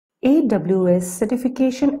AWS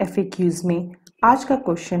Certification FAQs में आज का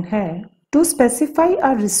क्वेश्चन है To specify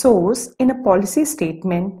a resource in a policy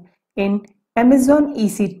statement in Amazon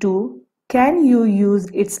EC2, can you use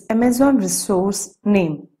its Amazon resource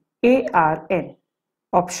name ARN?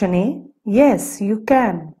 Option A, yes, you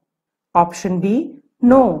can. Option B,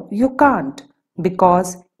 no, you can't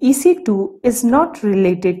because EC2 is not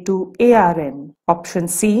related to ARN. Option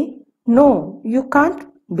C, no, you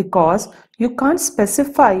can't because you can't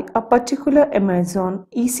specify a particular Amazon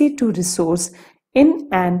EC2 resource in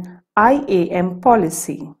an IAM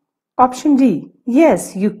policy. Option D,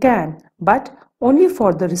 yes, you can, but only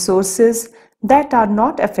for the resources that are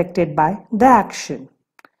not affected by the action.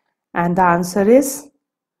 And the answer is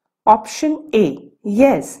Option A,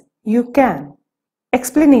 yes, you can.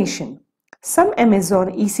 Explanation. Some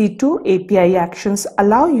Amazon EC2 API actions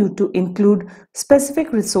allow you to include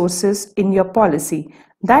specific resources in your policy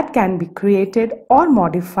that can be created or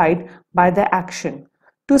modified by the action.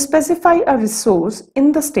 To specify a resource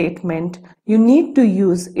in the statement, you need to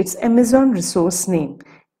use its Amazon resource name,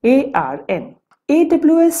 ARN.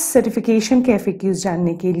 AWS certification के FAQs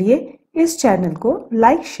जानने के लिए इस channel को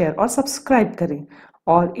like, share और subscribe करें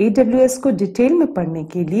और AWS को डिटेल में पढ़ने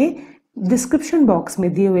के लिए डिस्क्रिप्शन बॉक्स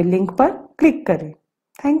में दिए हुए लिंक पर क्लिक करें।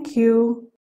 Thank you.